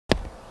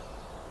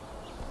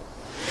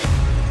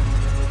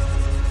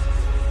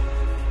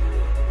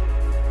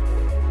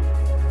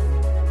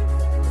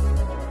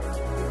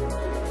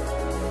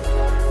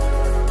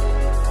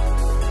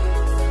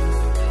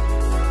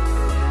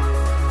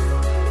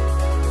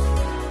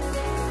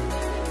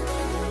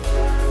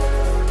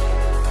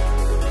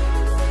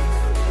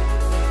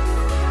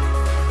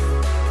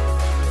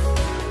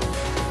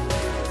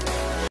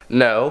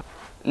No.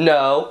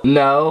 No.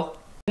 No.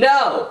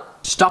 No!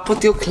 Stop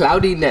with your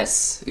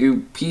cloudiness,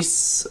 you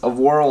piece of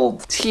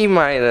world.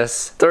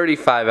 T-minus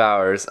 35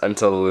 hours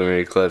until the lunar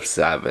eclipse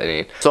is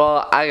happening.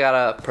 So I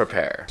gotta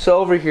prepare. So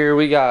over here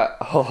we got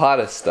a lot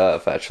of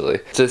stuff actually.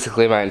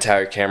 Basically my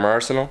entire camera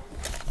arsenal.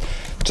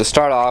 To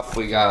start off,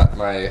 we got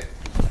my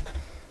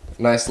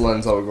nice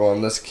lens that will go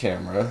on this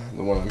camera,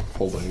 the one I'm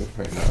holding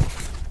right now.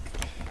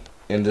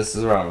 And this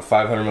is around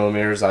 500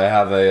 millimeters. I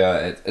have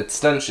a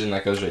extension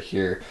that goes right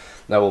here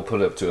that will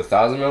put it up to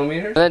 1,000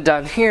 millimeters. And then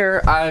down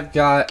here, I've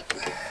got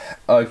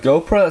a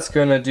GoPro that's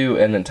gonna do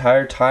an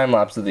entire time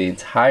lapse of the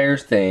entire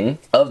thing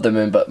of the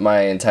moon, but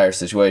my entire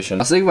situation.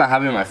 I was thinking about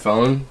having my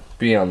phone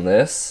be on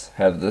this,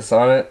 have this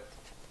on it.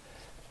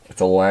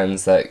 It's a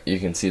lens that you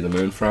can see the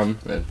moon from.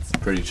 It's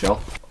pretty chill.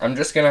 I'm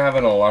just gonna have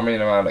an alarming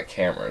amount of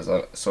cameras.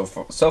 So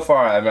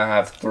far, I'm gonna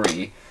have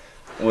 3,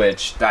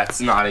 which that's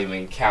not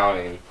even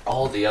counting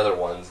all the other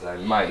ones that I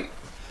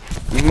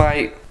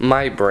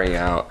might bring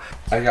out.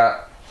 I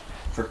got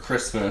for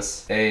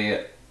Christmas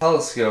a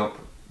telescope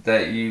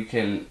that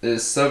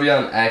is so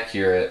beyond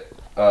accurate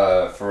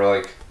for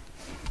like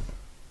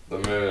the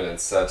moon and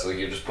such. Like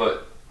you just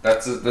put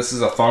this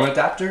is a phone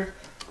adapter,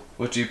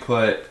 which you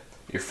put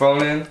your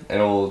phone in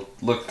and it will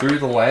look through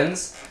the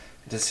lens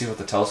to see what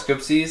the telescope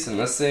sees. And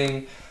this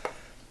thing,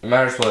 it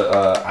matters what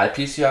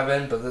eyepiece you have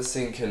in, but this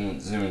thing can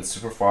zoom in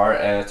super far,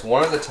 and it's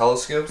one of the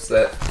telescopes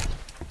that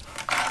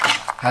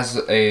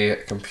has a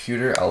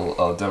computer.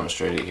 I'll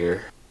demonstrate it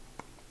here.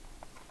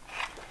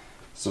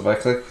 So if I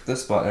click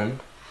this button,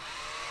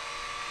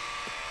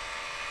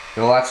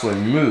 it'll actually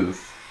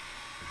move.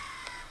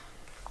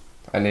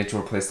 I need to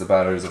replace the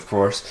batteries, of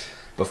course,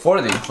 before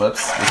the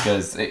eclipse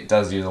because it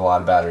does use a lot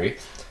of battery.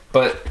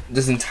 But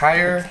this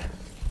entire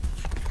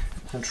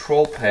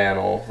control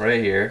panel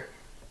right here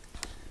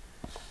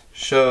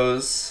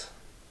shows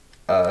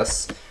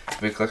us,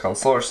 if we click on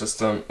solar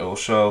system, it will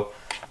show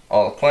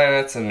all the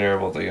planets, and you're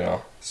able to, you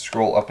know,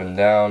 scroll up and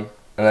down.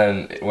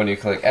 And then when you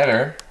click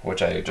enter,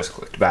 which I just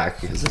clicked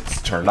back because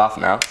it's turned off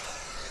now,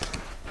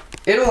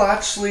 it'll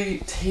actually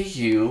take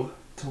you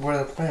to where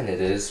the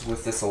planet is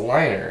with this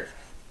aligner,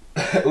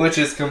 which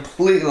is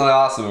completely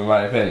awesome in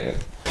my opinion.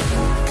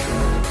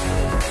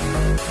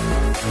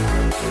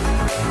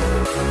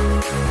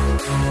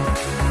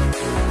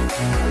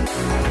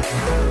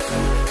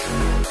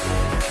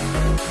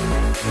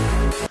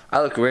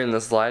 I look weird in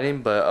this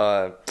lighting,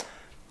 but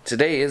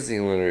today is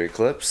the lunar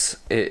eclipse.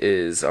 It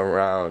is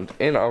around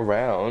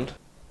 9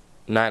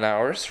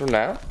 hours from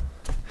now,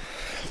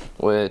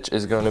 which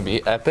is going to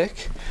be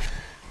epic.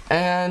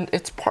 And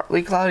it's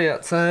partly cloudy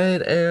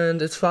outside, and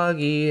it's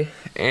foggy,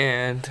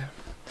 and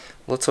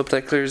let's hope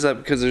that clears up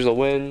because there's a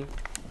wind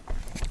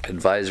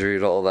advisory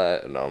and all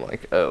that. And I'm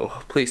like,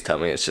 oh, please tell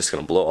me it's just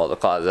going to blow all the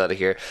clouds out of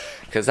here,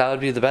 because that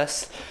would be the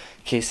best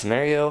case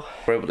scenario.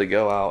 We're able to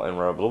go out and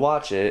we're able to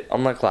watch it,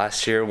 unlike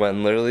last year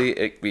when literally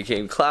it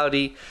became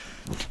cloudy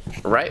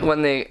right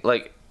when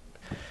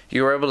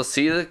you were able to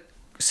see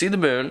the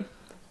moon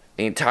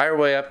the entire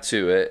way up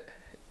to it,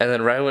 and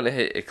then right when it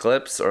hit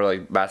eclipse or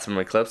like maximum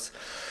eclipse,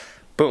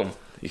 boom,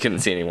 you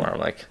couldn't see anymore. I'm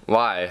like,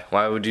 why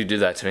would you do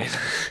that to me?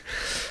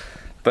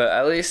 But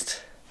at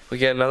least we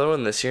get another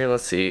one this year.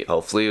 Let's see,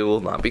 hopefully it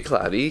will not be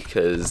cloudy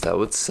because that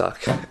would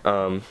suck.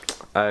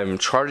 I'm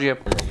charging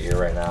up my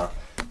gear right now.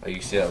 You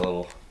see that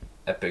little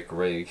epic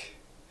rig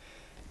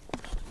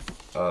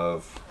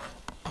of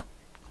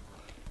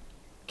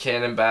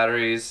Canon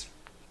batteries,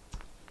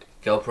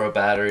 GoPro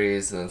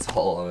batteries, and it's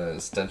all on an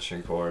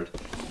extension cord.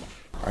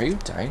 Are you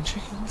dying,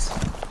 chickens?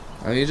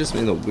 Oh, you just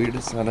made the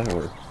weirdest sound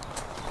ever.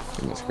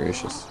 Goodness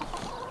gracious.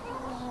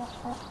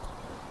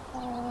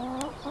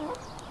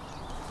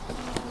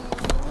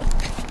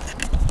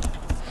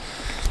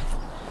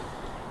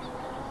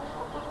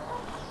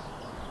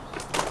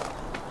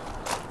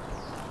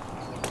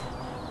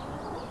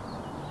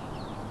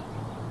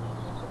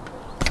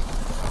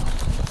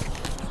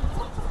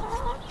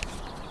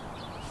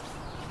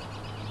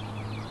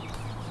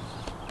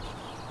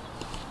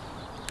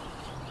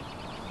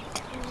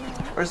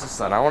 Where's the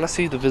sun? I want to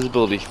see the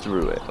visibility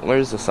through it.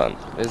 Where's the sun?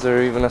 Is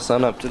there even a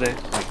sun up today?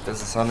 Like, does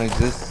the sun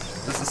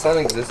exist? Does the sun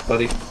exist,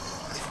 buddy?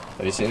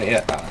 Have you seen it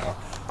yet? I don't know.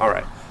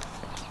 Alright.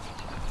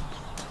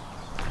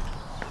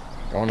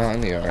 Going out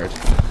in the yard.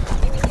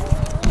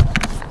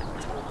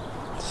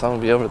 The sun will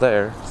be over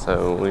there,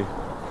 so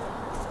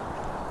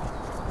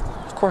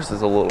of course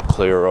it's a little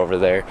clearer over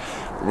there.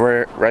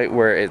 Right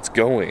where it's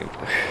going.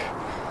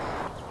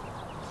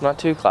 It's not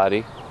too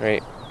cloudy,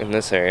 right in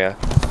this area.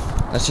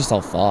 That's just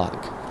all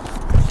fog.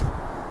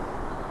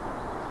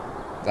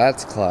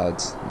 That's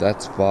clouds.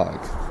 That's fog.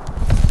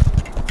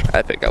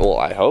 Epic. Well,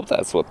 I hope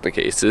that's what the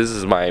case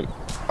is.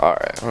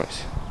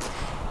 Alright.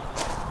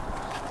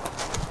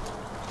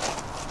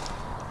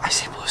 I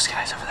see blue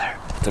skies over there.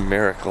 It's a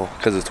miracle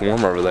because it's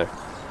warm over there.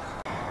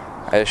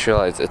 I just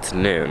realized it's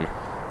noon.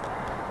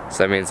 So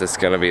that means it's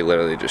going to be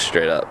literally just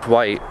straight up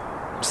white.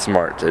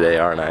 Smart today,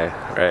 aren't I?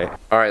 Right?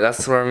 Alright,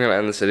 that's where I'm going to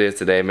end this video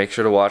today. Make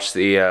sure to watch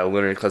the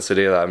lunar eclipse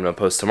video that I'm going to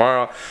post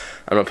tomorrow.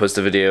 I'm going to post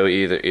a video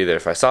either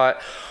if I saw it,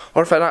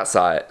 or if I not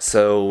saw it.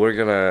 So we're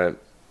gonna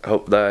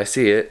hope that I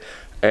see it,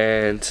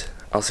 and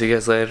I'll see you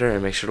guys later,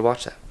 and make sure to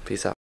watch that.